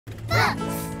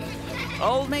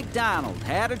Old MacDonald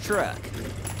had a truck.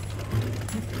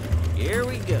 Here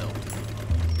we go.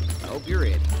 Hope you're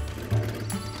ready.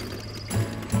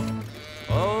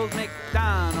 Old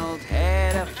MacDonald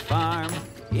had a farm.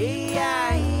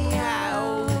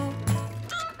 E-I-E-I-O.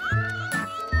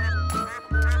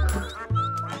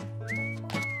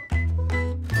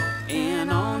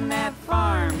 And on that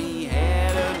farm he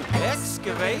had an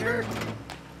excavator.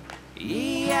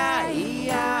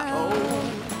 E-I-E-I-O.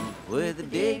 With a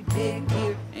dig, dig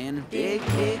here and a dig,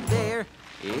 dig there.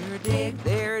 Here a dig,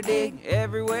 there a dig,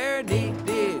 everywhere a dig,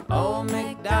 dig. Old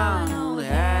MacDonald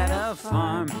had a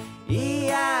farm.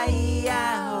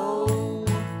 E-I-E-I-O.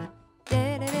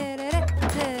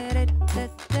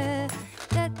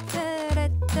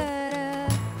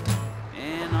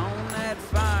 And on that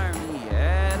farm he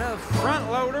had a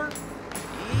front loader.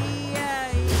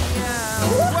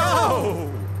 E-I-E-I-O.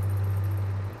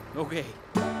 Whoa! Okay.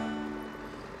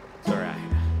 It's all right.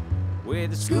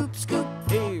 With a scoop, scoop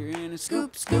here and a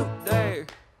scoop, scoop there.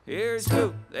 Here's a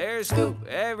scoop, there's a scoop,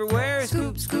 everywhere a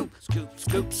scoop, scoop, scoop,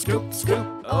 scoop, scoop, scoop.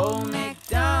 Old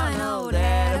MacDonald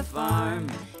had a farm.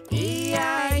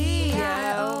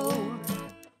 E-I-E-I-O.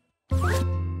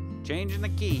 Changing the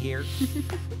key here.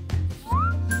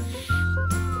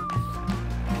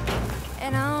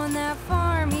 And on that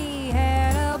farm he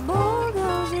had a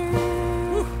bulldozer.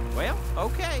 Well,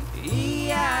 okay.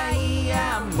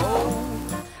 E-I-E-I-O.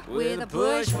 With a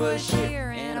push, push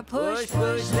here and a push,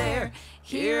 push there.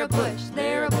 Here a push,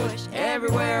 there a push,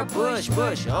 everywhere a push,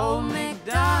 push. Old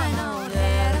MacDonald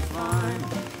had a farm.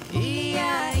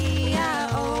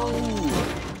 E-I-E-I-O.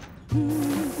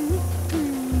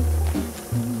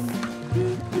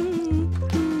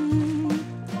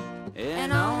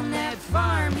 And on that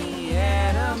farm he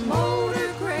had a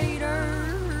motor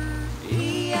grader.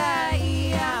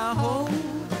 E-I-E-I-O.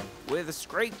 With a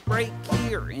scrape rake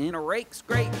here and a rake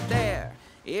scrape there.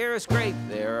 Here a scrape,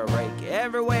 there a rake,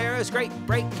 everywhere a scrape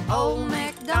break. Old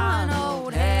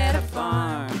MacDonald had a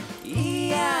farm.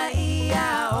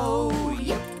 E-I-E-I-O.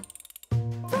 Yep.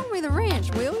 Throw me the wrench,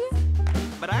 will you?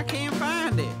 But I can't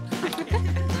find it.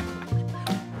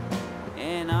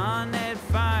 And on that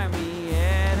farm he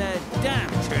had a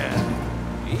dump truck.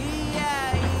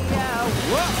 E-I-E-I-O.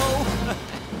 Whoa!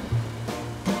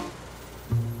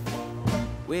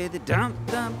 With a dump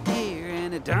thump here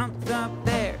and a dump thump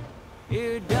there.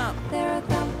 Here a dump, There a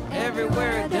thump,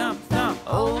 everywhere a dump thump.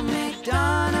 Old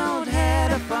MacDonald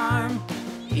had a farm.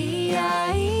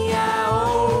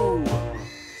 E-I-E-I-O.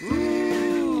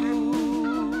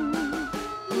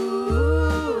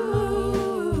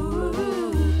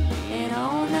 And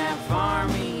on that farm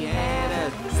he had a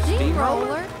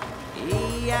steamroller.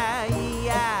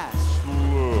 E-I-E-I.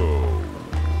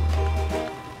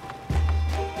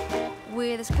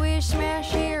 with a squish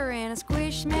smash here and a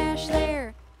squish smash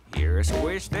there. Here a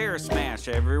squish, there a smash,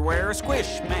 everywhere a squish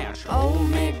smash. Old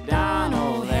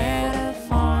MacDonald had a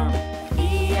farm.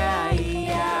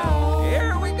 E-I-E-I-O.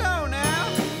 Here we go now.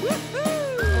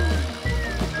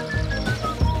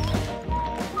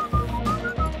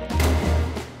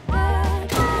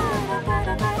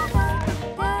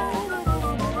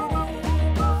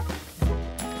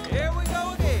 Here we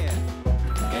go again.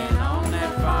 And on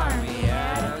that farm he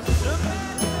had a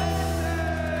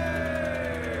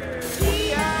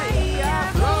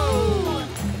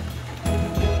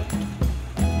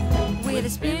With a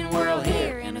spin whirl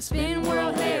here and a spin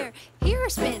whirl there. Here a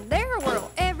spin, there a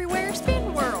whirl, everywhere a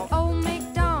spin whirl. Old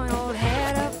MacDonald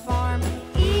had a farm.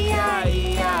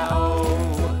 E-I-E-I-O.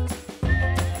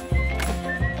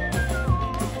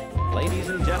 Ladies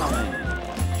and gentlemen,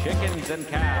 chickens and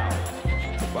cows,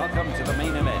 welcome to the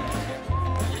main event.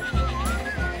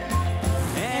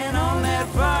 And on that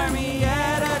farm he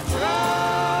had a truck.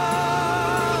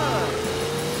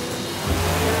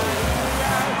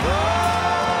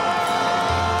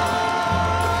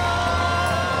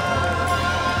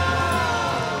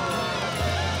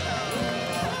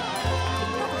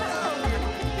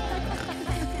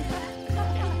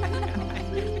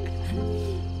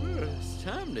 It's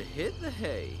time to hit the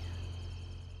hay.